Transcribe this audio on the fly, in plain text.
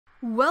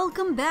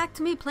Welcome back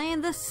to me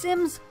playing The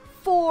Sims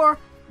 4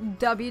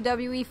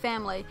 WWE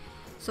Family.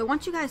 So I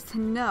want you guys to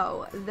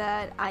know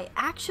that I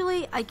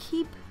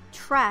keep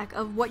track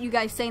of what you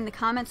guys say in the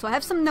comments. So I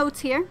have some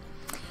notes here,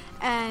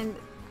 and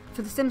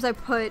for The Sims I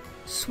put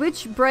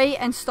Switch, Bray,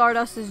 and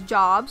Stardust as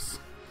jobs.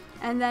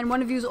 And then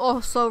one of you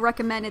also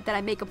recommended that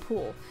I make a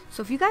pool.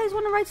 So if you guys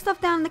want to write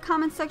stuff down in the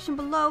comment section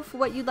below for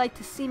what you'd like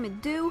to see me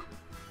do,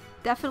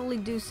 definitely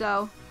do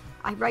so.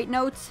 I write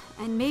notes,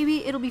 and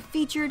maybe it'll be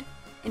featured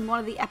in one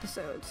of the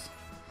episodes.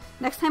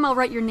 Next time I'll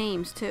write your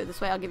names too. This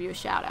way I'll give you a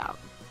shout out.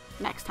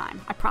 Next time,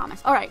 I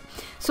promise. Alright,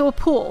 so a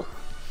pool.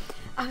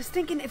 I was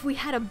thinking if we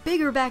had a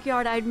bigger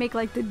backyard I'd make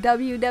like the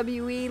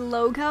WWE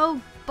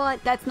logo,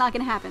 but that's not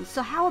gonna happen.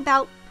 So how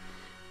about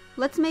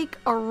let's make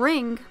a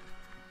ring.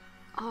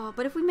 Oh,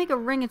 but if we make a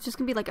ring it's just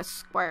gonna be like a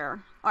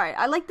square. Alright,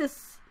 I like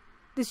this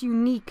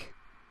unique,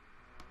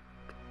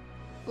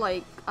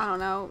 like, I don't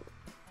know,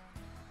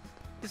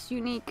 this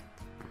unique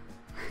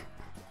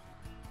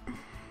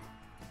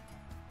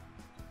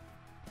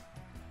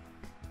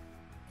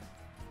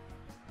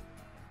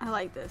I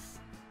like this.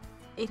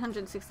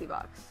 860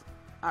 bucks.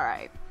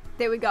 Alright.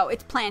 There we go.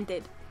 It's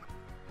planted.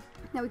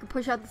 Now we can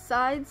push out the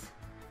sides.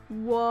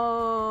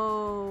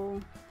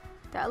 Whoa.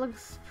 That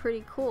looks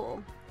pretty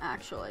cool,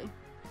 actually.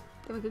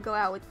 Then we could go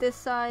out with this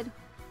side.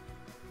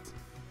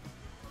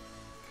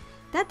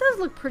 That does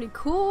look pretty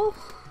cool.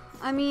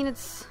 I mean,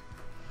 it's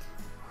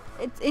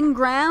in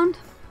ground.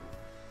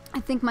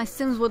 I think my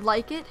Sims would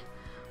like it.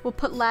 We'll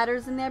put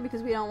ladders in there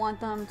because we don't want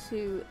them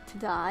to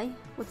die.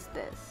 What's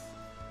this?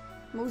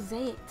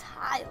 Mosaic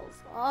tiles.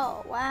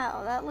 Oh,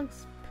 wow. That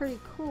looks pretty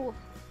cool.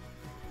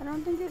 I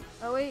don't think it...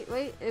 Oh, wait.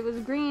 It was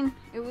green.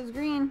 It was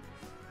green.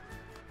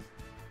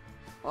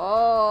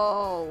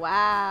 Oh,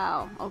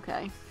 wow.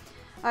 Okay.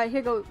 Alright,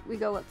 we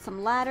go with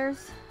some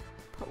ladders.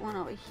 Put one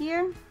over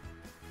here.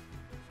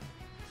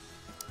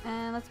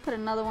 And let's put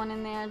another one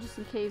in there just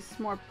in case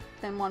more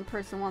than one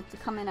person wants to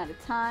come in at a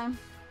time.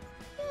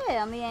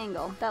 Yeah, on the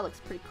angle. That looks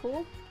pretty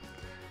cool.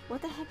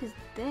 What the heck is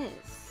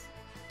this?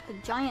 A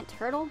giant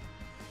turtle?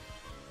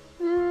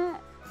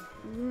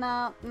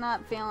 No,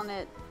 not feeling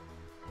it.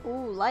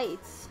 Ooh,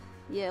 lights.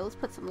 Yeah, let's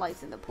put some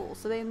lights in the pool.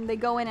 So they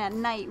go in at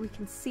night, we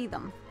can see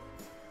them.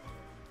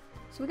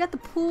 So we got the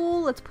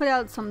pool. Let's put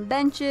out some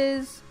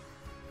benches,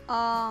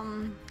 a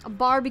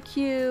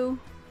barbecue,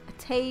 a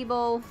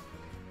table.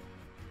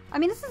 I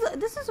mean,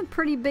 this is a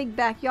pretty big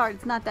backyard.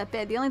 It's not that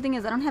bad. The only thing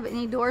is I don't have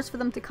any doors for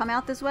them to come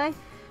out this way.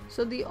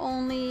 So the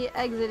only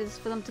exit is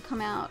for them to come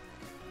out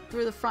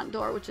through the front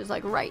door, which is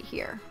like right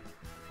here.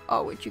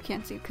 Oh, which you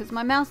can't see because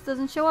my mouse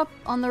doesn't show up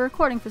on the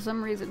recording for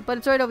some reason. But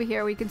it's right over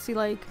here. We can see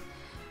like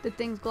the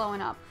things glowing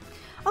up.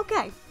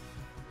 Okay.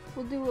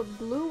 We'll do a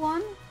blue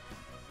one.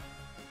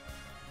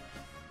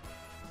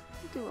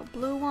 Do a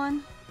blue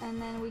one.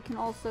 And then we can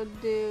also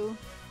do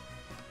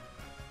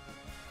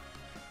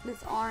this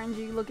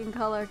orangey looking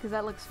color because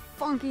that looks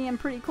funky and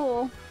pretty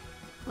cool.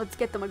 Let's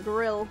get them a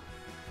grill.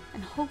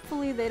 And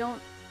hopefully they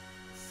don't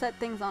set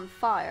things on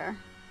fire.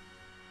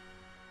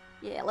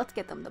 Yeah, let's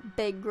get them the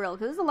big grill,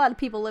 because there's a lot of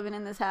people living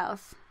in this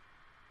house.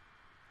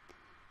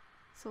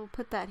 So we'll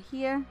put that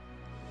here.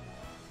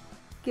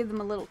 Give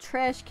them a little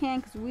trash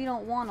can, because we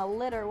don't want a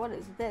litter. What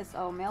is this?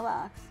 Oh,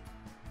 mailbox.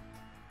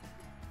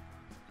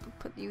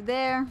 Put you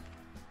there.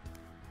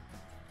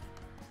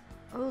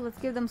 Oh, let's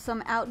give them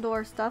some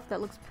outdoor stuff.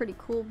 That looks pretty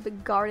cool.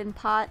 Big garden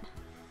pot.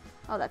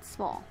 Oh, that's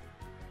small.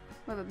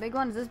 We have a big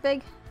one. Is this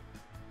big?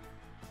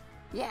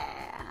 Yeah,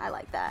 I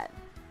like that.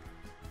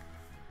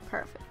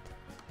 Perfect.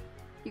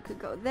 You could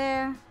go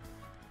there,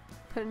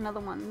 put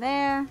another one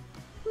there.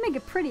 Make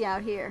it pretty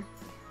out here.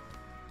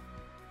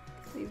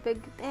 These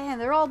big, damn,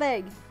 they're all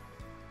big.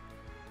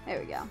 There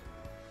we go.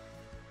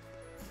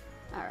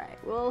 Alright,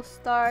 we'll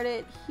start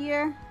it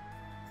here.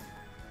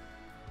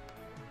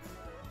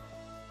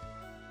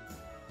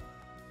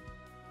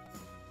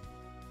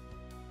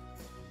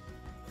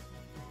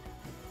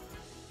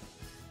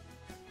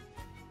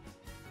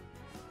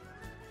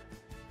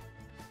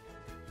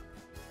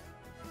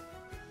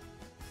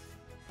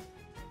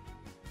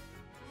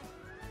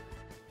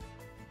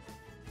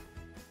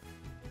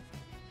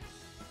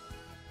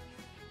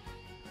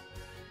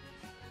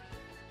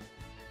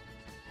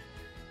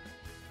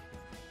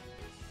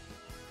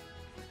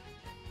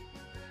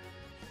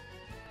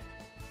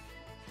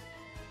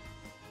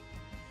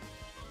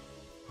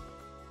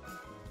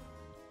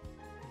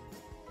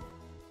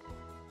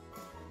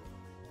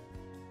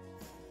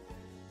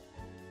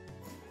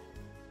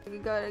 You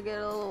gotta get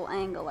a little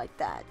angle like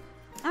that.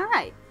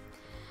 Alright.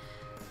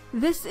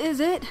 This is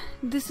it.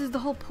 This is the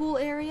whole pool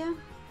area.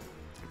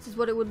 This is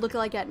what it would look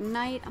like at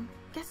night. I'm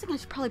guessing I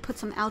should probably put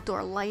some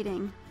outdoor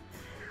lighting.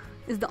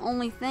 Is the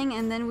only thing,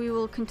 and then we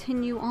will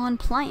continue on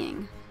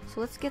playing.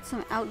 So let's get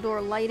some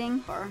outdoor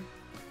lighting. Or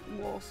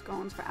wall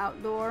scones for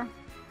outdoor.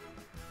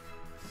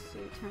 So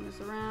you turn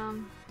this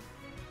around.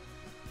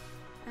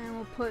 And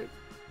we'll put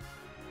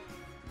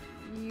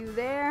you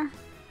there.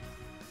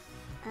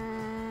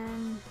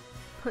 And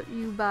put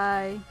you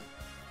by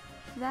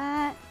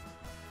that.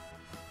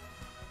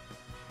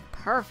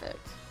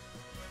 Perfect.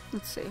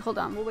 Let's see. Hold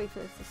on. We'll wait for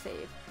this to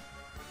save.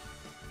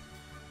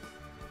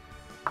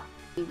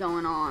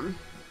 Going on.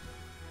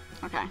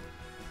 Okay.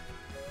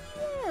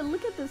 Yeah,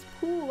 look at this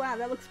pool. Wow,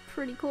 that looks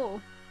pretty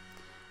cool.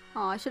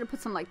 Oh, I should have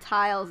put some like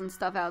tiles and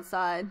stuff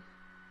outside.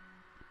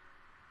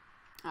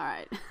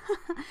 Alright.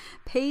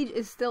 Paige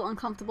is still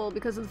uncomfortable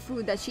because of the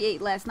food that she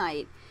ate last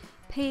night.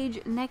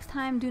 Paige, next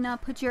time do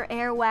not put your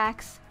air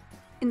wax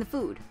in the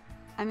food.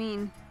 I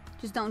mean,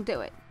 just don't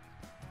do it.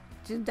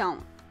 Just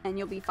don't, and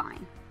you'll be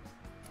fine.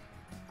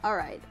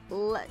 Alright,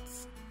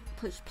 let's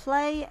push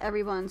play.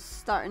 Everyone's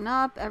starting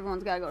up.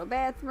 Everyone's got to go to the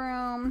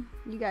bathroom.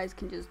 You guys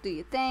can just do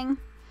your thing.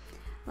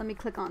 Let me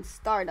click on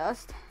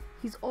Stardust.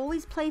 He's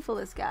always playful,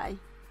 this guy.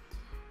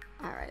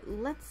 Alright,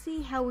 let's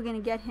see how we're going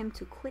to get him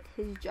to quit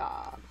his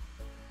job.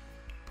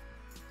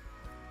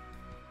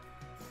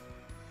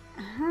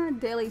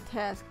 Daily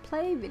task,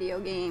 play video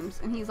games.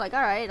 And he's like,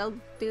 alright, I'll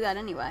do that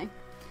anyway.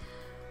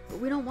 But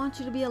we don't want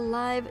you to be a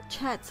live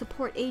chat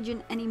support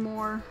agent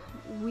anymore.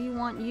 We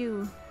want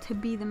you to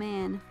be the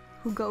man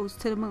who goes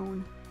to the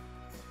moon.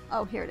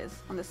 Oh, here it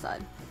is, on this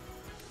side.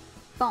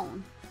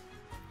 Phone.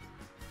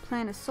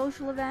 Plan a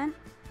social event.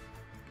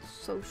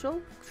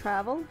 Social,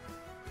 travel,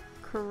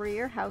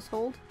 career,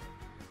 household,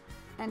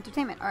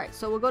 entertainment. Alright,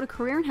 so we'll go to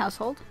career and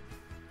household.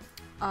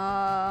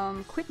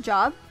 Quit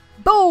job.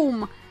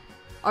 Boom!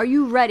 Are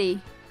you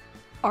ready?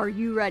 Are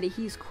you ready?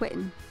 He's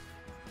quitting.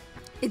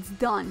 It's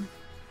done.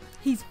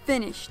 He's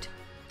finished.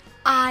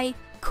 I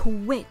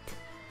quit.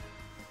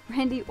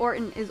 Randy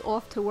Orton is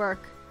off to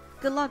work.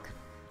 Good luck.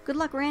 Good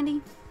luck,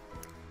 Randy.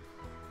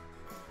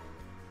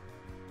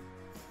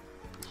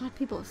 A lot of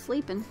people are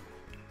sleeping.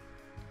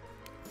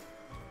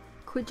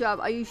 Quit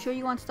job. Are you sure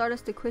you want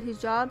Stardust to quit his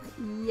job?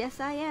 Yes,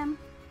 I am.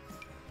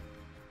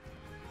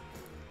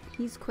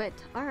 He's quit.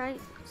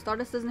 Alright.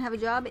 Stardust doesn't have a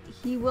job.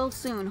 He will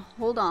soon.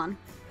 Hold on.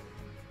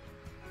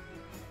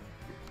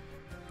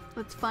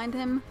 Let's find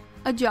him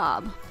a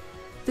job.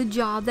 The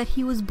job that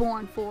he was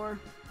born for.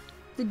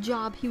 The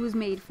job he was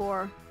made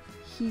for.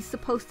 He's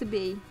supposed to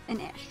be an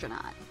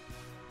astronaut.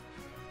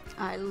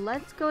 Alright,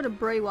 let's go to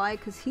Bray Wyatt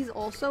because he's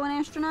also an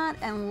astronaut,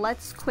 and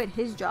let's quit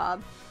his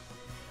job.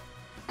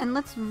 And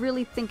let's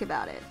really think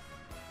about it.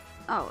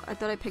 Oh, I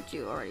thought I picked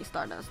you already,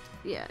 Stardust.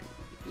 Yeah,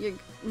 you're...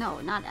 No,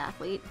 not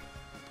athlete.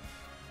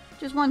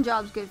 Just one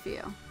job's good for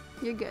you.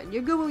 You're good.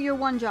 You're good with your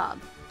one job.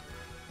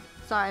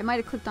 Sorry, I might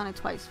have clicked on it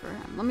twice for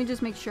him. Let me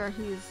just make sure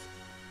he's...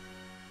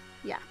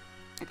 Yeah.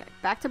 Okay,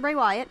 back to Bray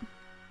Wyatt.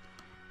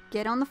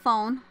 Get on the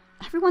phone.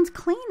 Everyone's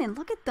cleaning.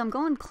 Look at them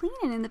going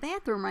cleaning in the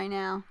bathroom right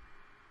now.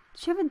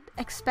 Did you ever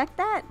expect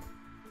that?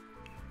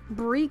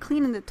 Brie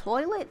cleaning the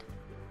toilet?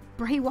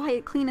 Bray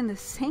Wyatt cleaning the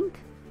sink?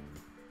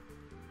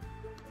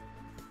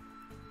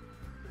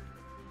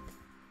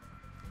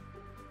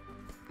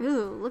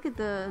 Ooh, look at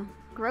the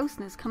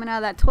grossness coming out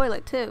of that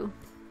toilet too.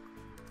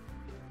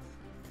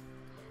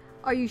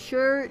 Are you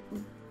sure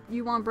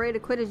you want Bray to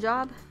quit his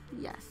job?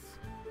 Yes.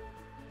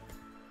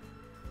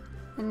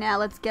 And now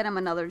let's get him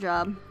another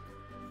job.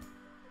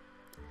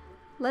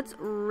 Let's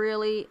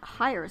really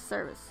hire a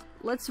service.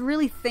 Let's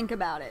really think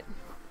about it.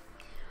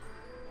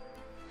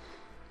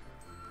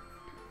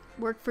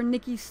 Work for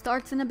Nikki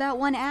starts in about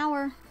 1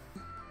 hour.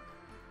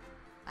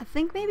 I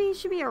think maybe he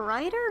should be a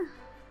writer.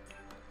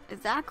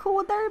 Is that cool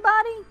with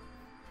everybody?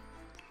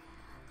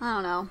 I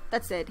don't know.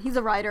 That's it. He's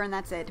a writer and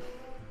that's it.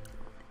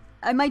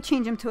 I might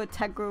change him to a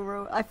tech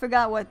guru. I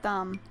forgot what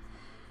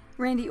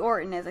Randy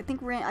Orton is. I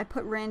think I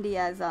put Randy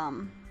as a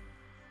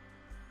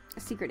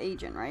secret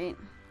agent, right?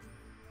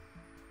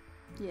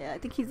 Yeah, I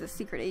think he's a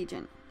secret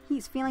agent.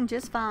 He's feeling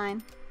just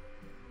fine.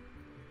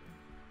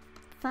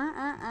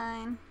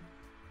 Fine.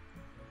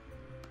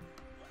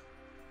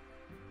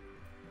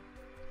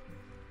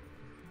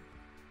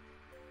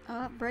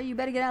 Oh, Bray, you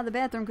better get out of the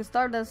bathroom because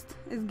Stardust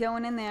is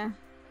going in there.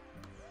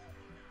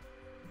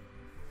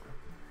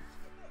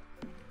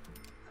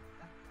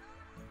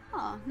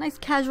 Oh, nice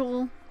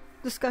casual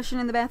discussion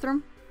in the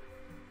bathroom.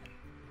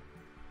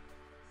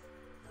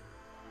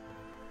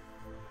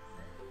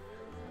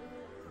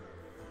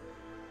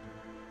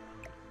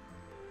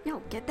 Yo,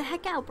 get the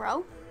heck out,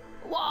 bro.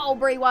 Whoa,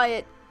 Bray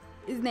Wyatt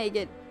is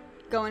naked.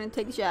 Going and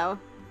take a shower.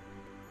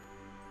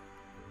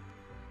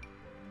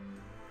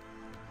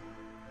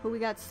 Who we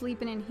got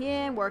sleeping in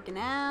here, working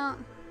out.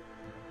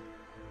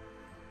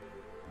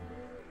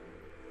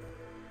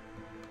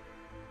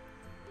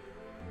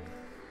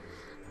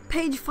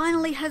 Paige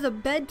finally has a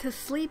bed to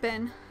sleep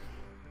in.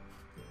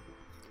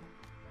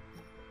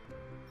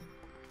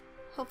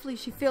 Hopefully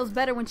she feels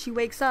better when she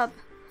wakes up.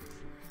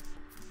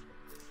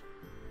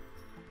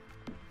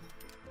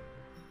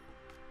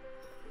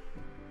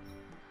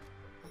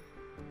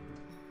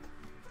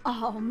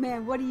 Oh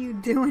man, what are you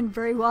doing,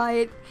 Bray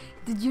Wyatt?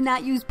 Did you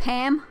not use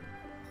Pam?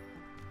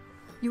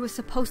 You were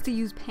supposed to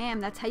use Pam.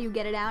 That's how you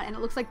get it out. And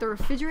it looks like the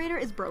refrigerator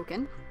is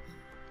broken.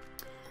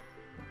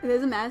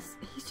 There's a mess.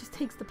 He just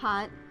takes the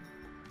pot.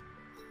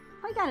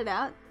 I got it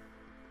out.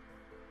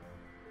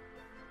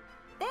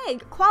 Hey,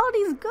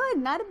 quality's good.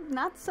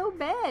 Not so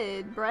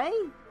bad, Bray.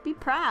 Be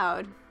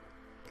proud.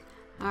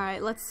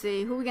 Alright, let's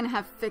see. Who are we gonna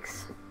have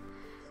fix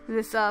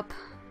this up.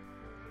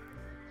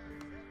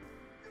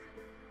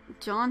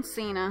 John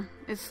Cena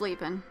is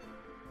sleeping.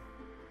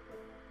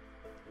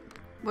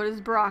 What is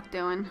Brock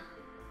doing?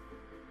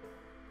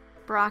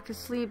 Brock is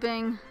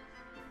sleeping.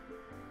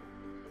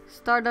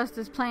 Stardust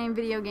is playing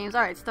video games.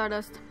 Alright,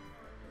 Stardust.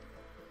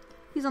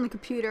 He's on the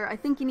computer. I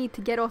think you need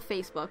to get off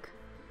Facebook.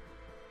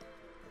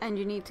 And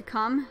you need to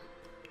come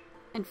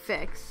and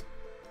fix,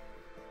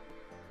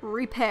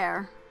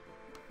 repair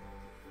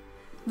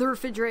the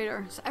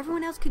refrigerator so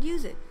everyone else could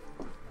use it.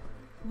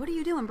 What are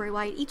you doing, Bray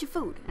Wyatt? Eat your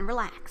food and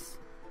relax.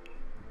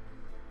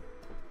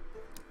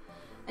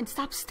 And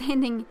stop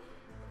standing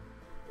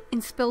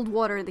in spilled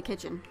water in the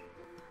kitchen.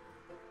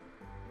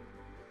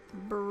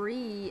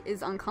 Brie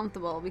is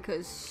uncomfortable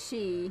because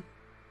she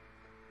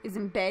is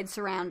in bad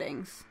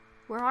surroundings.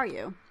 Where are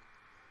you?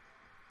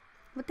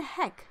 What the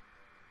heck?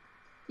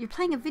 You're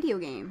playing a video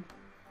game.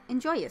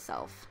 Enjoy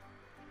yourself.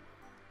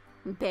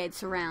 In bad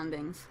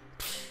surroundings.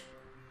 Pfft.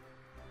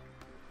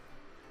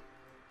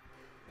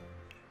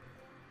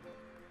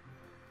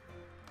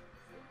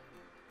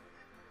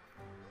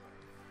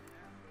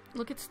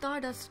 Look at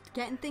Stardust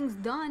getting things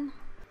done.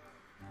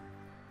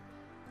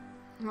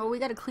 Well, we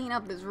gotta clean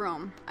up this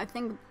room. I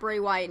think Bray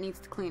Wyatt needs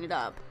to clean it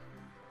up.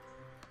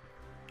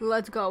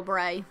 Let's go,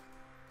 Bray.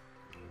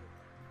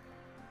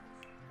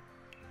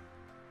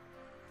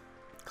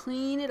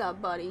 Clean it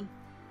up, buddy.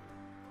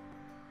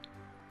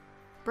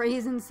 Bray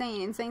is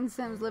insane. Insane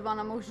Sims live on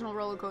emotional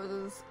roller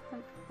coasters.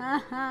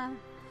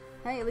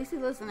 Hey, at least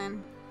he's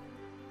listening.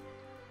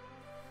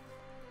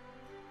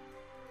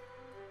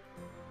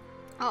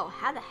 Oh,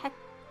 how the heck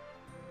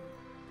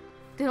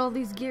did all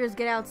these gears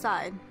get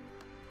outside?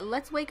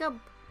 Let's wake up,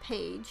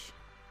 Paige.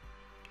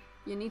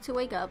 You need to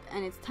wake up,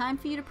 and it's time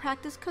for you to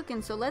practice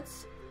cooking, so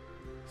let's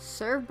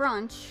serve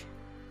brunch.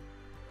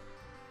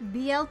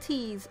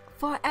 BLTs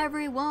for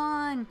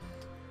everyone.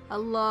 I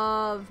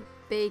love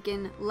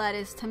bacon,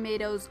 lettuce,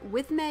 tomatoes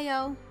with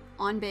mayo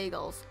on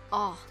bagels.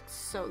 Oh, it's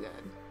so good.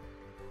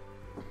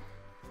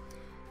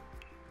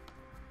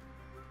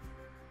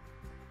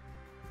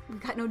 We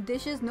got no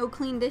dishes, no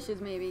clean dishes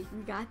maybe.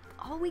 We got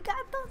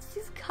those.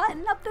 She's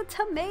cutting up the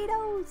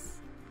tomatoes.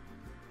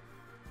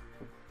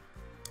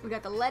 We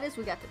got the lettuce,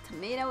 we got the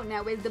tomato,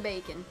 now where's the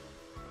bacon?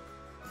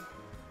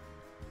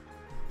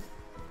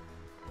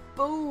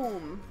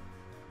 Boom.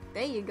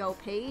 There you go,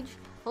 Paige.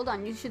 Hold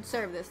on, you should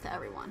serve this to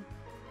everyone.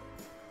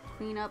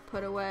 Clean up,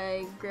 put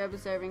away, grab a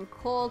serving,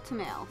 call to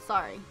mail.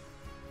 Sorry.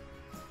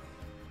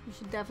 You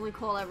should definitely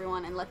call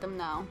everyone and let them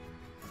know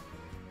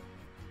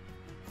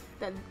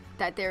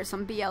that there's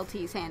some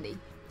BLTs handy.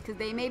 Because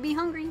they may be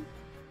hungry.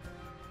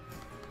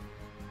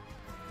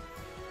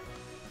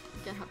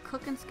 Get her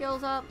cooking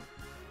skills up.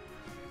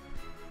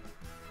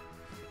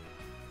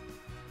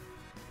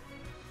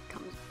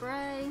 Comes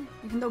Bray.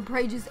 Even though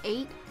Bray just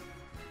ate.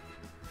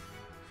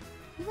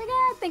 He's like,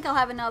 I think I'll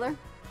have another.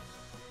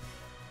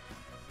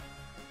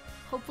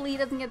 Hopefully he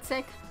doesn't get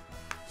sick.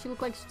 She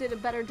looked like she did a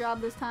better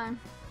job this time.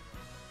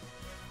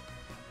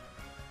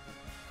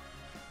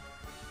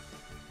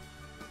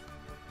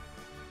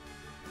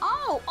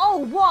 Oh,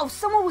 whoa,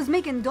 someone was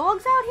making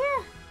dogs out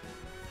here?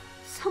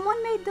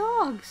 Someone made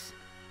dogs.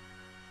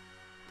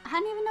 I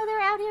didn't even know they were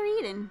out here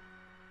eating.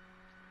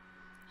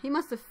 He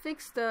must have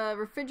fixed the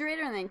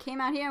refrigerator and then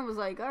came out here and was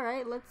like,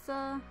 alright,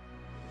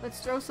 let's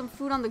throw some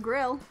food on the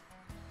grill.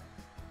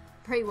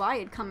 Bray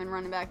Wyatt coming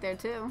running back there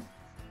too.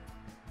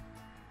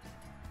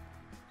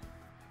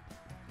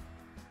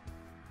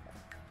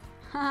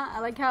 I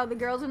like how the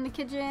girls are in the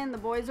kitchen, the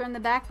boys are in the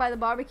back by the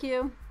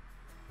barbecue.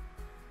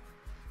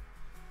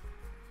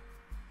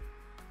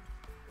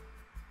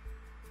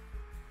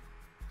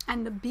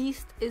 And the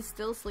beast is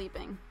still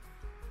sleeping.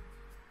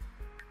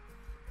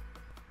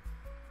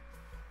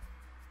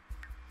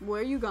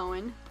 Where are you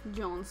going,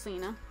 John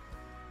Cena?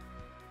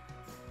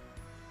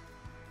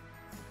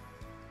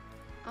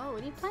 Oh,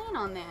 what are you playing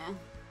on there?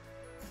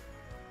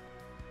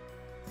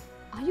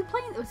 Are you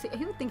playing?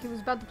 He would think he was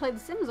about to play The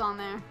Sims on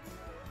there.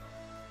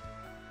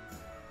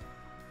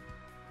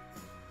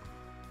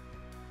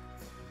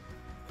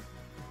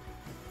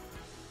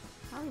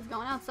 Oh, he's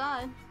going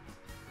outside.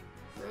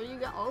 Where you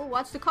go? Oh,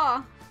 watch the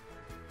car.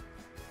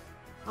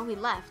 Oh, he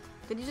left.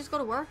 Did he just go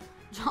to work?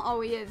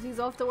 Oh, he is. He's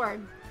off to work.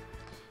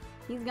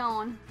 He's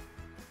gone.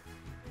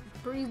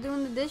 Bree's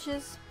doing the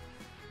dishes.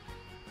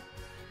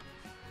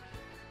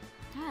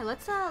 Yeah,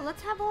 let's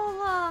have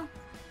all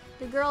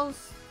the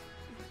girls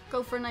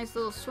go for a nice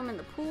little swim in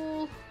the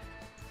pool.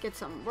 Get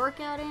some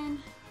workout in.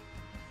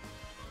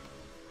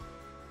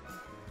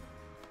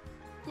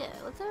 Yeah,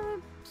 let's have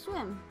a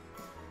swim.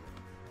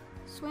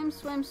 Swim,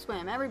 swim,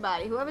 swim.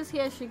 Everybody, whoever's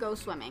here should go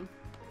swimming.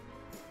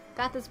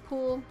 Got this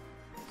pool.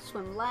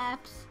 Swim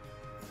laps.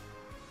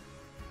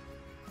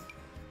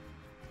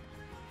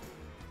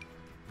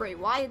 Bray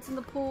Wyatt's in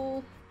the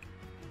pool.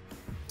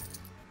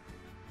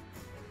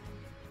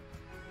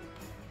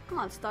 Come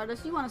on,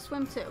 Stardust, you want to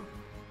swim too.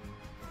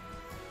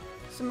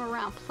 Swim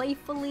around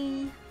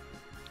playfully.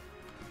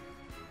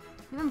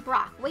 Even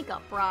Brock, wake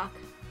up, Brock.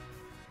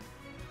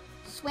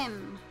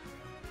 Swim.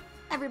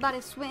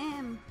 Everybody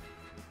swim.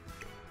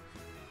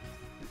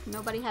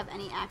 Nobody have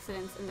any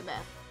accidents in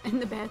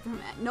the bathroom.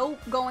 No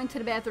going to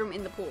the bathroom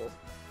in the pool.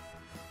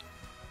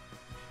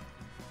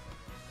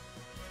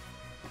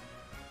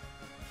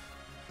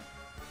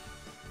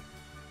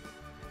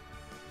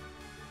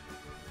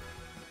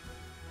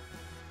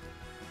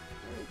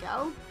 There we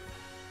go.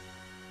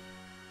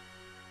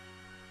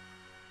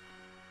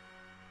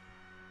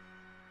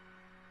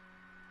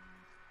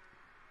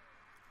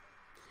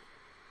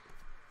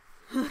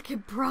 Look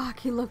at Brock,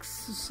 he looks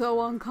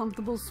so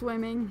uncomfortable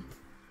swimming.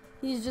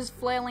 He's just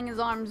flailing his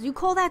arms. You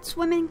call that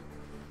swimming?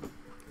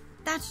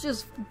 That's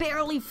just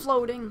barely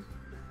floating.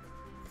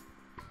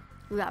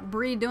 We got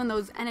Bree doing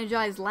those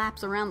energized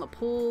laps around the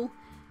pool.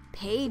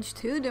 Paige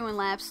too doing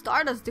laps.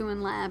 Stardust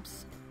doing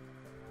laps.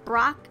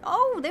 Brock,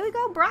 oh, there we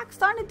go. Brock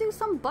starting to do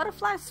some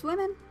butterfly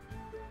swimming.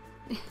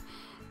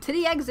 To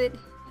the exit.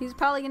 He's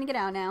probably gonna get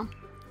out now.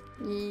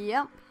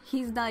 Yep,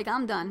 he's like,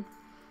 I'm done.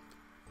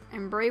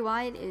 And Bray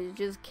Wyatt is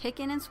just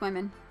kicking and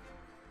swimming.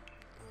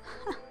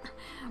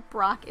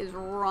 Brock is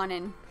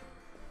running.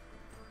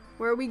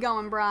 Where are we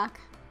going, Brock?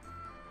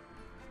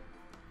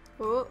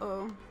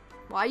 Uh-oh.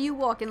 Why are you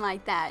walking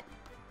like that?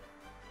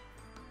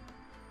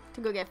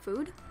 To go get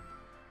food?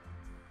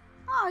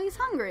 Oh, he's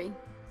hungry.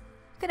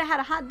 Could have had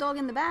a hot dog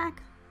in the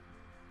back.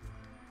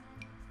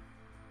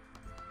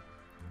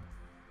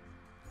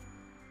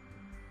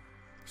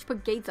 Should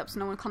put gates up so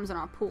no one comes in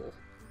our pool.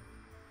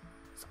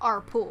 It's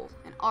our pool,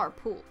 and our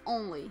pool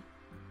only.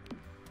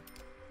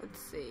 Let's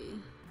see.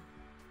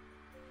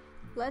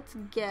 Let's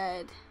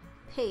get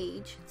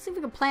Paige. Let's see if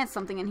we can plant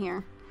something in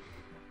here.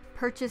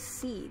 Purchase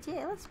seeds.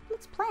 Yeah,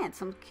 let's plant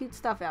some cute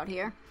stuff out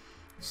here.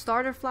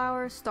 Starter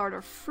flowers,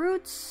 starter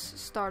fruits,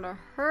 starter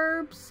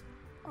herbs,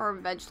 or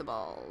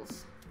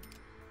vegetables.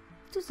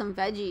 Let's do some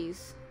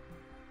veggies.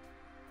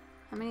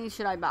 How many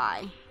should I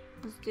buy?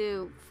 Let's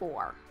do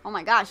 4. Oh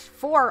my gosh,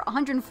 4,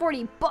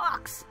 140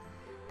 bucks.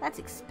 That's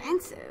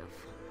expensive.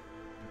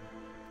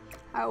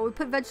 Alright, well, we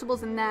put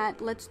vegetables in that.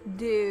 Let's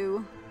see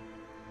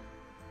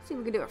if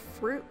we can do a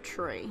fruit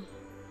tree.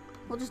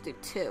 We'll just do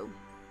 2.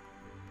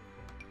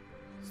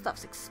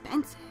 Stuff's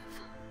expensive.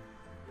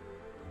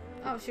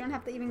 Oh, she don't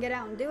have to even get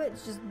out and do it.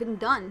 It's just been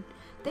done.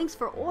 Thanks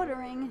for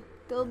ordering.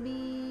 They'll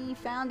be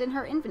found in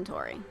her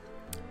inventory.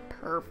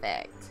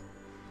 Perfect.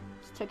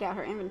 Let's check out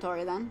her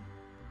inventory then.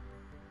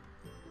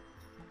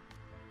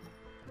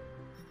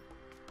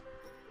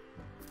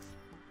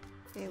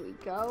 There we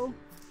go.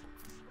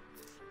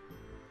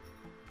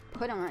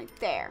 Put them right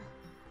there.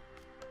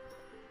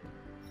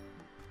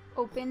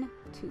 Open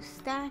to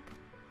stack.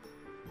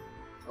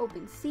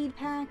 Open seed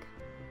pack.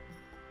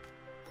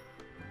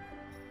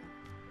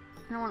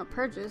 I don't want to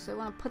purchase. I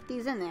want to put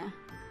these in there.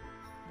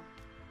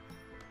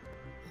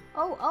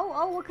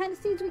 Oh, what kind of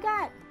seeds we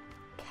got?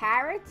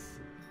 Carrots?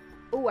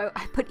 Oh,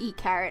 I put eat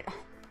carrot.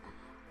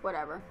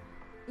 Whatever.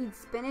 Eat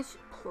spinach,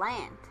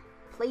 plant.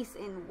 Place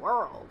in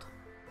world.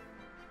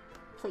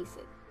 Place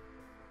it.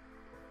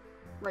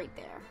 Right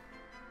there.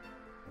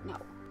 No,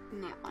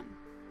 in that one.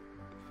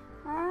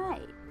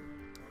 Alright.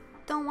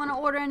 Don't want to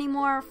order any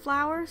more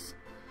flowers.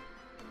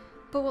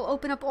 But we'll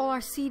open up all our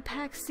seed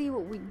packs, see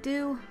what we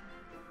do.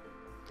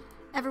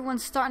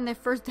 Everyone's starting their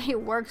first day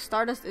of work.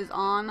 Stardust is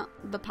on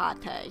the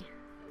potty.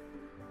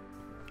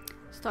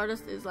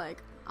 Stardust is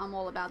like, I'm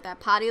all about that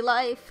potty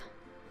life.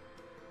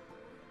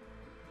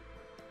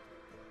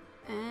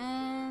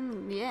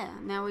 And yeah,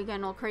 now we're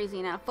getting all crazy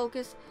and out of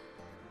focus.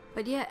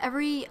 But yeah,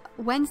 every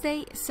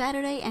Wednesday,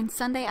 Saturday, and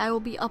Sunday I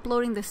will be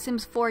uploading the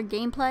Sims 4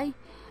 gameplay.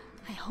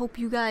 I hope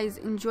you guys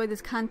enjoy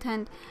this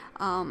content.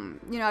 You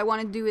know, I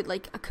want to do it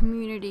like a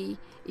community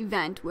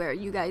event where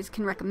you guys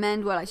can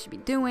recommend what I should be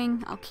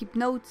doing. I'll keep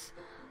notes.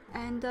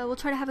 And we'll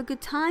try to have a good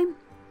time.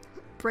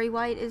 Bray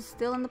Wyatt is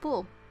still in the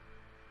pool.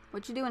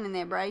 What you doing in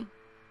there, Bray?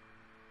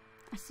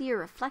 I see your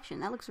reflection.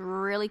 That looks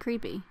really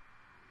creepy.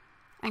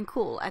 And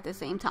cool at the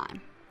same time.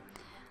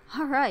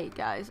 Alright,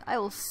 guys. I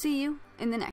will see you in the next.